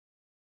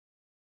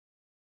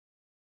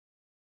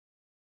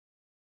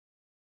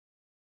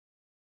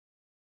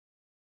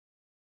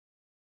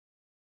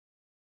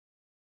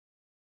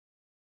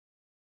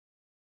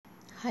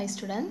Hi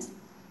students,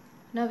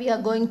 now we are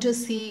going to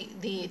see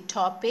the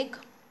topic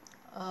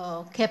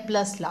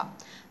Kepler's law.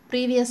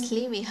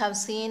 Previously we have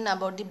seen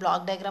about the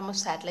block diagram of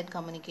satellite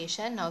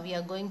communication. Now we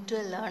are going to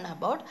learn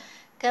about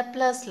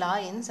Kepler's law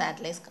in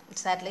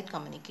satellite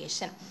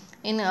communication.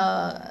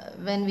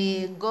 When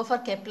we go for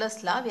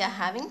Kepler's law, we are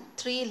having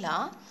three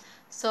laws.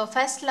 So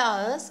first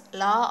law is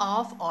law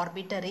of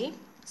arbitrary,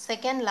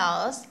 second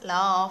law is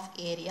law of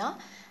area,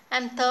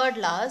 and third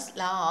law is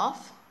law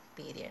of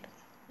period.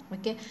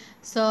 Okay,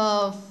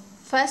 so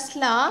first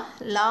law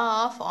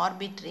of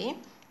arbitrary.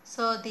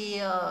 So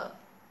the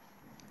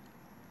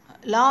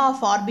law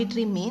of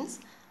arbitrary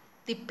means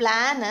the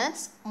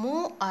planets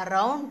move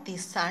around the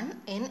sun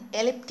in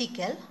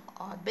elliptical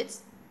orbits,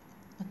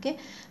 okay,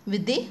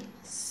 with the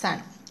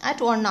sun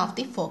at one of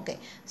the foci.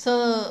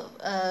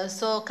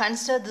 So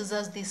consider this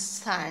as the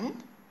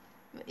sun.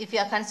 If you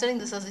are considering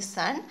this as the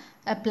sun,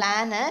 a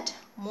planet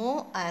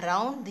move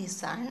around the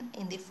sun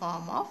in the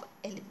form of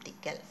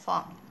elliptical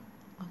form.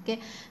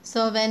 Okay,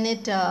 so when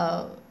it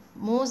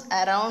moves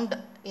around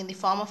in the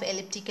form of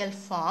elliptical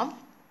form,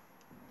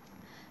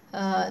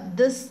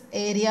 this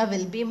area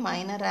will be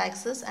minor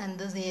axis and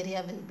this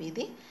area will be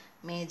the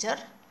major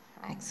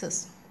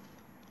axis.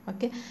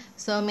 Okay,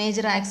 so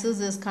major axis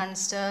is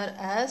considered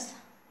as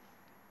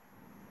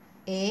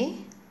A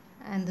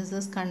and this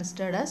is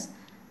considered as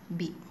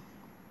B.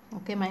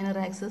 Okay, minor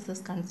axis is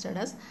considered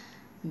as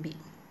B.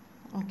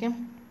 Okay,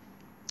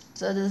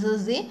 so this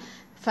is the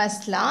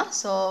first law.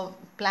 So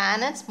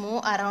planets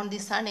move around the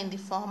sun in the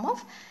form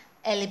of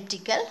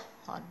elliptical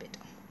orbit.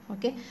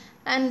 Okay,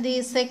 and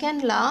the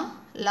second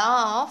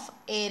law of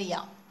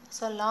area.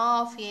 So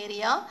law of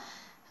area,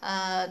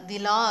 the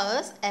law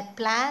is a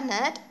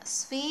planet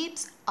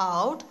sweeps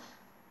out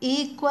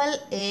equal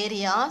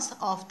areas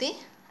of the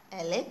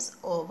ellipse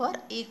over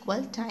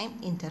equal time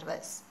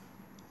intervals.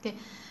 Okay,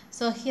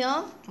 so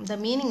here the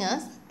meaning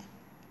is,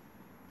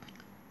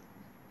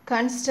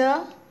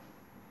 consider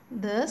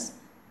this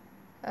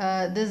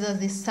is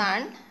the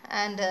sun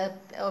and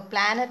a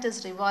planet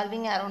is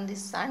revolving around the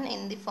sun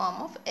in the form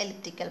of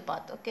elliptical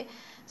path. Okay,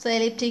 so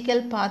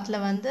elliptical path la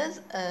vandu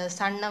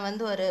sun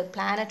vandu oru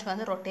planet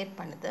vandu rotate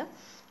பண்ணுது.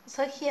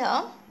 So here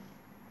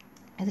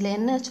இதுல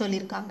என்ன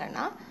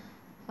சொல்லிருக்காங்கன்னா,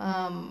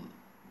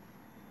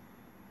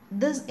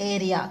 this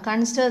area,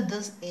 consider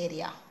this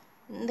area,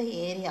 இந்த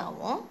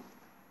ஏரியாவும்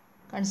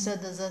consider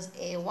this as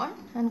A1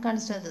 and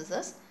consider this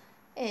as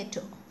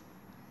A2.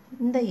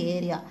 இந்த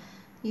area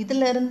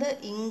இதிலிருந்து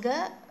இங்கே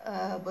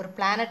ஒரு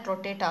planet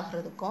rotate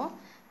ஆகிறதுக்கும்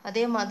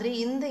அதே மாதிரி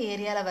இந்த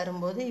ஏரியாவில்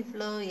வரும்போது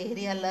இவ்வளோ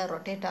ஏரியாவில்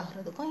ரொட்டேட்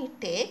ஆகிறதுக்கும் it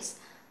takes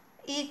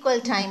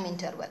equal time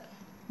interval.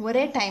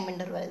 ஒரே டைம்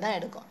இன்டர்வல் தான்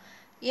எடுக்கும்.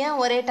 ஏன்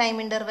ஒரே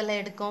டைம் இன்டர்வல்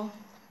எடுக்கும்?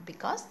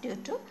 Because due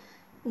to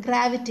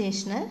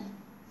gravitational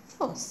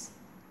force.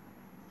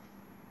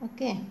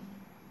 Okay,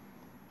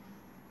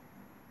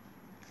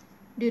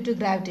 due to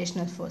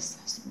gravitational force.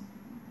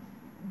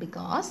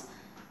 Because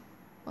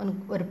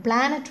ஒரு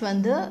பிளானட்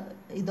வந்து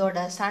இதோட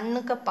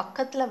சன்னுக்கு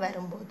பக்கத்தில்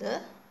வரும்போது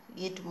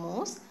it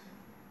moves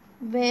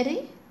very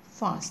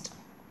fast,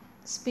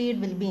 speed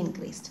will be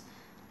increased.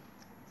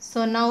 So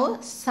now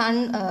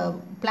Sun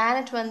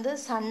planet வந்து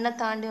சன்னை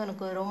தாண்டி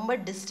உனக்கு ரொம்ப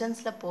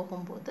டிஸ்டன்ஸில்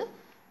போகும்போது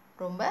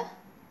ரொம்ப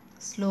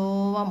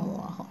ஸ்லோவாக மூவ்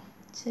ஆகும்.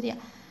 சரியா?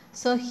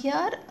 ஸோ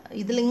ஹியர்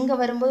இதில் இங்கே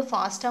வரும்போது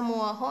ஃபாஸ்ட்டாக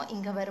மூவ் ஆகும்,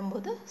 இங்கே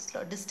வரும்போது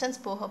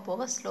டிஸ்டன்ஸ் போக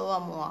போக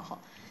ஸ்லோவாக மூவ்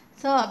ஆகும்.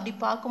 ஸோ அப்படி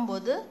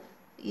பார்க்கும்போது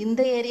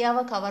இந்த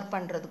ஏரியாவை கவர்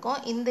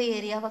பண்ணுறதுக்கும் இந்த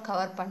ஏரியாவை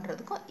கவர்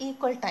பண்ணுறதுக்கும்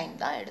ஈக்குவல் டைம்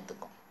தான்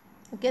எடுத்துக்கும்.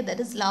 Okay,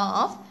 that is law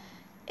of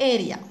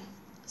area.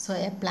 So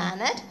a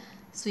planet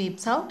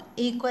sweeps out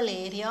equal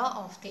area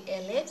of the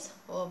ellipse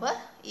over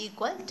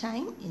equal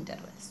time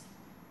intervals.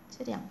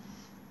 சரியா?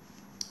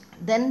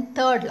 Then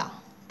third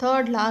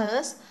law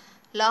is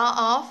law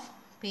of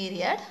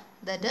period,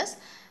 that is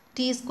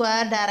t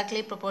square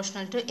directly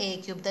proportional to a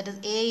cube. That is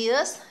a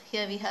is,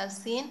 here we have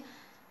seen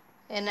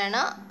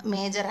என்னன்னா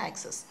major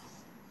axis.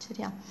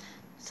 சரியா?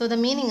 So the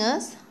meaning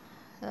is,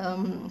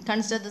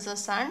 consider this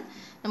as sun.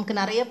 நமக்கு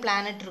நிறைய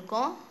planet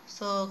இருக்கும்.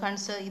 So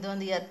consider இது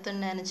வந்து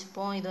எர்த்துன்னு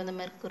நினச்சிப்போம், இது வந்து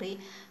mercury,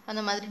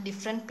 அந்த மாதிரி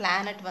டிஃப்ரெண்ட்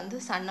பிளானட் வந்து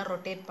சன்னை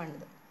ரொட்டேட்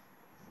பண்ணுது.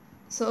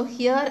 ஸோ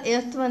ஹியர்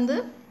எர்த் வந்து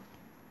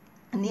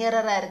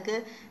நியரராக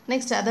இருக்குது.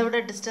 நெக்ஸ்ட் அதை விட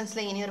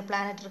டிஸ்டன்ஸில் இனி ஒரு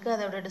பிளானட் இருக்குது,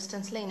 அதை விட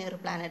டிஸ்டன்ஸில் இனி ஒரு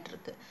பிளானட்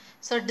இருக்குது.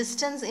 ஸோ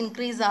டிஸ்டன்ஸ்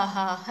இன்க்ரீஸ்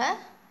ஆக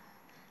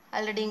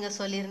ஆல்ரெடி இங்கே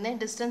சொல்லியிருந்தேன்,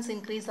 டிஸ்டன்ஸ்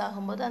இன்க்ரீஸ்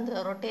ஆகும்போது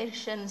அந்த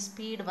ரொட்டேஷன்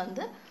ஸ்பீடு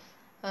வந்து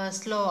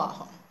ஸ்லோ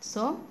ஆகும்.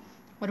 ஸோ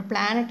ஒரு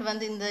பிளானட்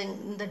வந்து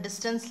இந்த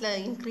டிஸ்டன்ஸில்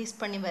இன்க்ரீஸ்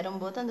பண்ணி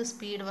வரும்போது அந்த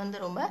ஸ்பீடு வந்து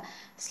ரொம்ப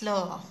ஸ்லோ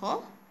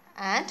ஆகும்.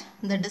 அண்ட்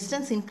இந்த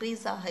டிஸ்டன்ஸ்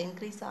இன்க்ரீஸ்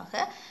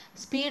ஆக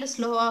ஸ்பீடு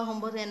ஸ்லோ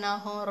ஆகும்போது என்ன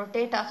ஆகும்?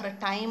 ரொட்டேட் ஆகிற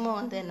டைமும்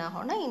வந்து என்ன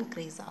ஆகும்னா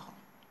இன்க்ரீஸ் ஆகும்.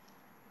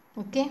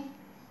 ஓகே,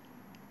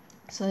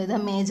 ஸோ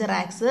இதான் major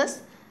access.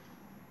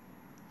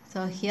 So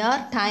here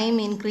time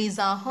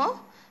increase ஆகும்,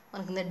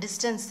 உனக்கு இந்த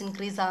டிஸ்டன்ஸ்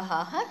இன்க்ரீஸ்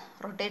ஆக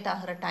ரொட்டேட்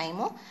ஆகிற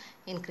டைமும்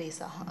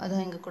இன்க்ரீஸ் ஆகும்.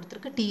 அதுவும் இங்கே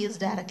கொடுத்துருக்கு, t is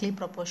directly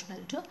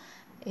proportional to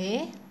a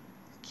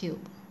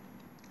cube.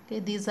 Okay,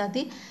 these are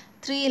the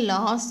three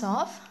laws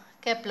of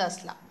Kepler's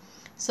law.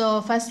 So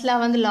first law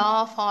வந்து law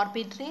of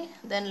arbitrary,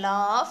 then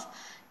law of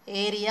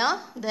area,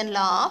 then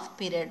law of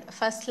period.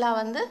 First law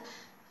வந்து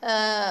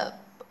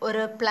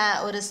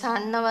ஒரு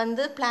சன்னை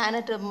வந்து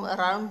planet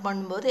round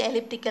பண்ணும்போது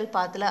elliptical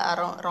பாத்தில்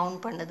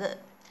round பண்ணுது.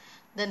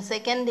 Then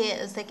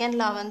second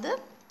law வந்து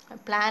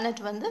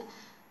planet வந்து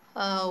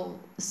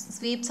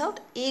sweeps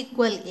out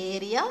equal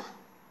area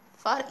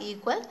for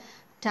equal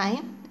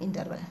time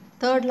interval.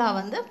 Third law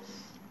வந்து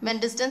when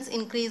distance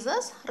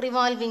increases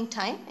revolving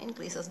time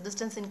increases.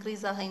 distance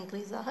increase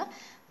ஆக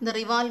the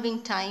revolving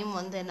time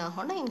வந்து என்ன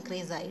ஆகும்னா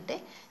இன்க்ரீஸ் ஆகிட்டே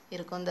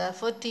இருக்கும்.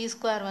 therefore t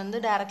square வந்து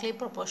directly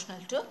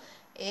proportional to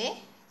a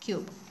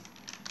cube.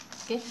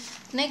 okay,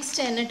 next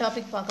என்ன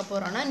topic பார்க்க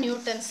போறோம்னா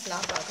நியூட்டன்ஸ் லா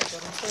பார்க்க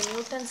போறோம். ஸோ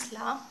நியூட்டன்ஸ்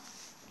லா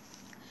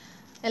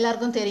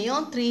எல்லாருக்கும்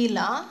தெரியும், 3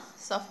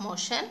 laws of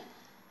motion.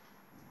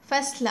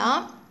 first law,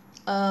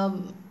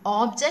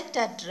 object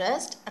at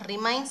rest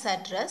remains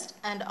at rest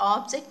and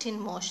object in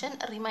motion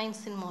remains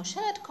in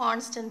motion at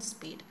constant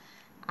speed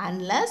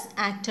unless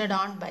acted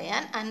on by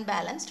an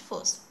unbalanced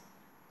force.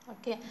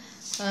 okay,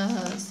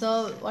 so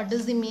what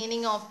is the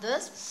meaning of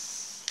this?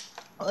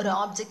 ஒரு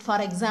object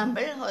for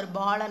example ஒரு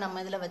பாலை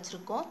நம்ம இதில்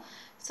வச்சுருக்கோம்.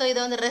 So இதை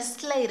வந்து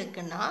ரெஸ்ட்டில்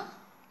இருக்குன்னா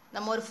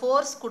நம்ம ஒரு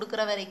ஃபோர்ஸ்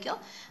கொடுக்குற வரைக்கும்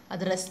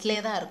அது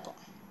ரெஸ்ட்லேயே தான் இருக்கும்.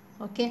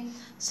 ஓகே,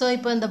 ஸோ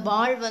இப்போ இந்த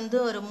பால் வந்து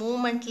ஒரு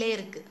மூமெண்ட்லேயே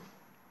இருக்குது,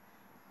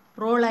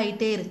 ரோல்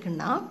ஆகிட்டே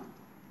இருக்குன்னா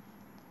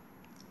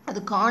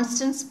அது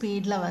கான்ஸ்டன்ட்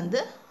ஸ்பீடில்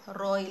வந்து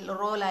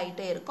ரோல்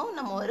ஆகிட்டே இருக்கும்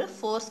நம்ம ஒரு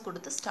ஃபோர்ஸ்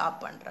கொடுத்து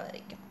ஸ்டாப் பண்ணுற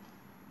வரைக்கும்.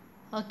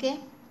 Okay,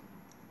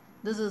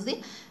 this is the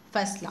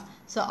first law.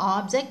 So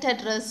object at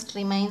rest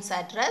remains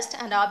at rest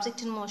and object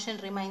in motion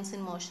remains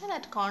in motion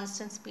at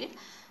constant speed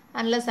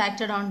unless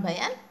acted on by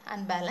an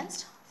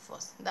unbalanced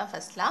force. The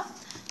first law.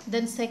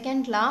 Then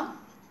second law,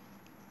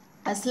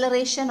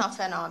 acceleration of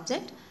an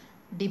object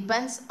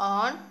depends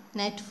on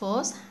net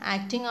force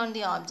acting on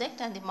the object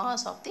and the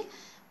mass of the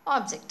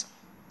object.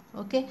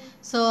 Okay,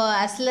 so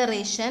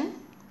acceleration,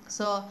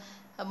 so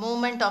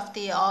movement of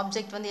the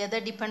object வந்து எதை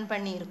depend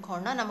பண்ணி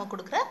இருக்கோம்னா நம்ம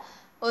கொடுக்குற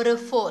ஒரு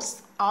force,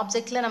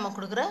 ஆப்ஜெக்டில் நம்ம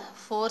கொடுக்குற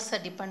ஃபோர்ஸை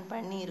டிபெண்ட்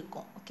பண்ணி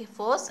இருக்கும். Okay,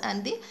 force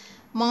and the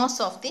mass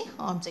of the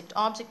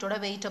ஆப்ஜெக்டோட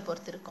வெயிட்டை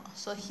பொறுத்து இருக்கும்.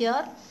 ஸோ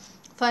ஹியர்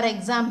ஃபார்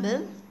எக்ஸாம்பிள்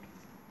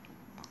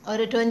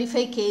ஒரு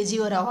 25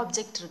 kg ஒரு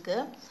ஆப்ஜெக்ட்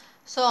இருக்குது.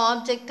 ஸோ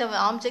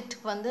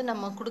ஆப்ஜெக்ட்டுக்கு வந்து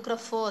நம்ம கொடுக்குற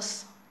ஃபோர்ஸ்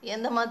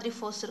எந்த மாதிரி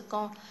ஃபோர்ஸ்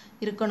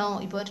இருக்கணும்.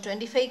 இப்போ ஒரு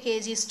 25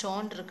 kg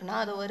ஸ்டோன் இருக்குன்னா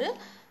அது ஒரு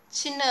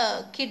சின்ன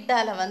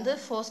கிட்டால் வந்து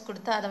ஃபோர்ஸ்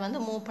கொடுத்தா அதை வந்து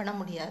மூவ் பண்ண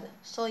முடியாது.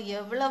 ஸோ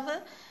எவ்வளவு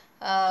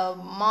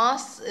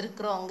மாஸ்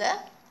இருக்கிறவங்க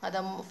அதை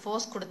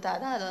ஃபோர்ஸ் கொடுத்தா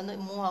தான் அது வந்து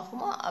மூவ்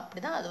ஆகுமோ அப்படி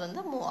தான் அது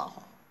வந்து மூவ்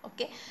ஆகும்.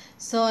 ஓகே,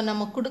 ஸோ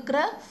நம்ம கொடுக்குற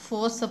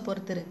ஃபோர்ஸை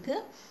பொறுத்து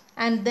இருக்குது.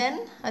 அண்ட் தென்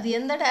அது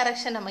எந்த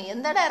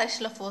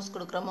டைரெக்ஷனில் ஃபோர்ஸ்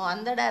கொடுக்குறோமோ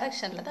அந்த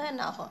டைரெக்ஷனில் தான்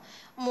என்ன ஆகும்,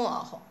 மூவ்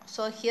ஆகும்.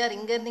 ஸோ ஹியர்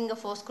இங்கேருந்து இங்கே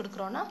force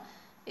கொடுக்குறோன்னா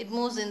it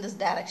moves in this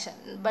direction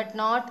but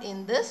not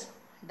in this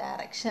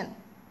direction.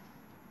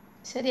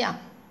 சரியா?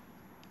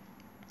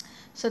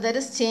 So there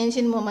is change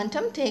in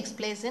momentum takes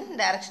place in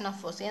direction of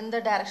force. எந்த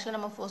டைரெக்ஷனில்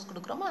நம்ம ஃபோர்ஸ்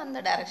கொடுக்குறோமோ அந்த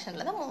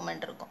டைரெக்ஷனில் தான்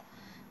மூவ்மெண்ட் இருக்கும்.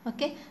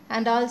 Okay,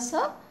 and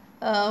also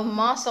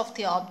mass of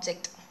the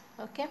object.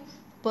 Okay,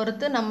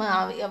 பொறுத்து நம்ம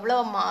எவ்வளோ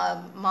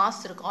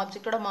மாஸ் இருக்கும்,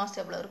 ஆப்ஜெக்டோட மாஸ்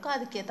எவ்வளோ இருக்கோ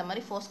அதுக்கேற்ற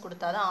மாதிரி ஃபோர்ஸ்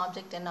கொடுத்தா தான்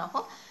ஆப்ஜெக்ட் என்ன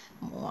ஆகும்,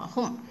 மூவ்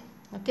ஆகும்.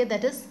 Okay,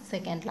 that is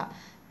second law.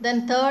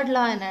 Then third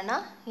law என்னென்னா,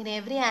 in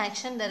every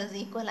action there is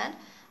equal and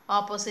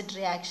opposite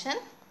reaction.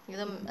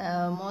 இது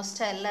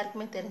மோஸ்ட்டாக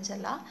எல்லாருக்குமே தெரிஞ்ச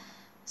லா.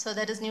 So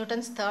that is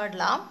Newton's third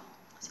law.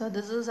 So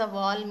this is a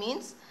wall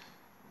means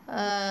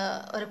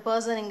ஒரு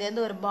person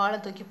இங்கேருந்து ஒரு பாலை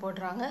தூக்கி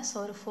போடுறாங்க. ஸோ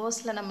ஒரு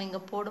ஃபோர்ஸில் நம்ம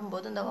இங்கே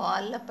போடும்போது இந்த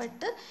வாலில்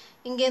பட்டு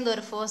இங்கேருந்து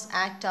ஒரு ஃபோர்ஸ்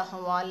ஆக்ட்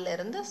ஆகும் வாலில்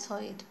இருந்து. ஸோ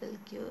இட் வில்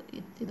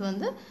இது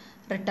வந்து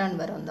ரிட்டர்ன்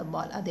வரும், இந்த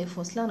பால் அதே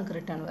ஃபோர்ஸில் அவனுக்கு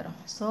ரிட்டர்ன் வரும்.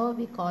 So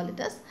we call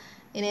it as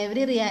in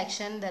every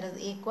reaction there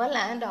is equal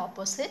and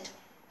opposite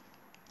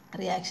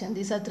reaction.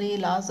 These are 3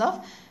 laws of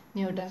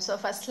Newton. So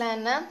ஃபர்ஸ்ட்ல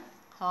என்ன,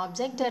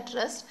 object at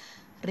rest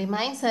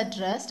remains at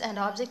rest and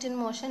object in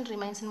motion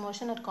remains in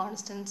motion at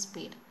constant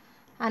speed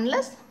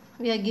unless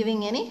we are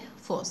giving any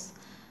force.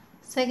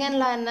 Second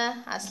law,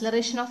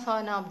 acceleration of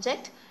an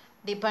object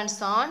depends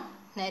on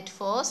net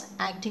force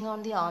acting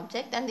on the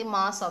object and the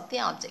mass of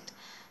the object.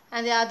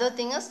 And the other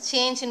thing is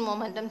change in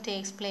momentum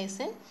takes place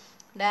in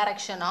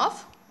direction of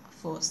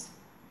force.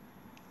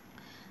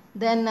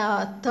 Then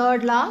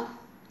third law,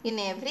 in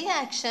every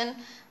action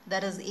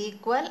there is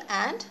equal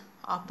and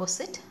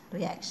opposite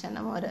reaction.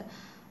 நம்ம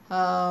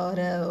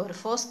ஒரு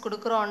force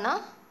கொடுக்குறோன்னா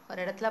ஒரு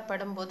இடத்துல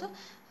படும்போது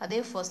அதே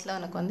ஃபோர்ஸில்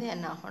எனக்கு வந்து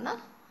என்ன ஆகும்னா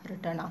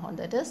ரிட்டர்ன் ஆகும்.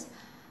 That is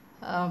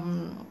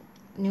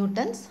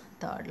Newton's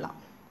third law.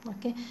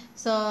 Okay,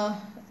 so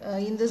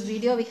in this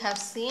video we have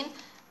seen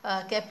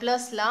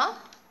Kepler's law,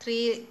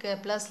 3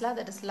 Kepler's law,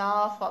 that is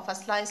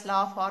first law is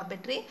law of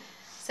arbitrary,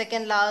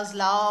 second law is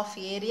law of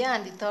area,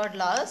 and the third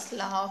law is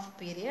law of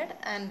period.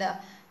 And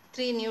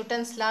 3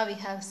 Newton's law we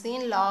have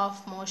seen: law of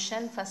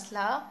motion, first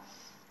law,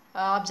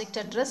 object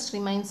at rest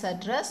remains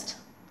at rest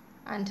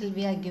until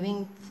we are giving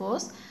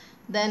force.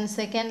 Then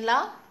second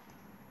law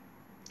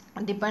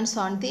depends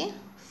on the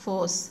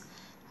force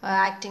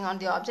acting on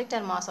the object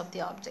and mass of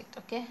the object.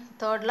 Okay,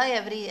 third law,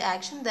 every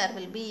action there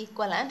will be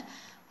equal and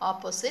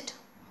opposite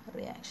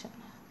reaction.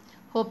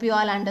 Hope you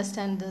all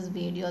understand this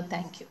video.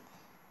 Thank you.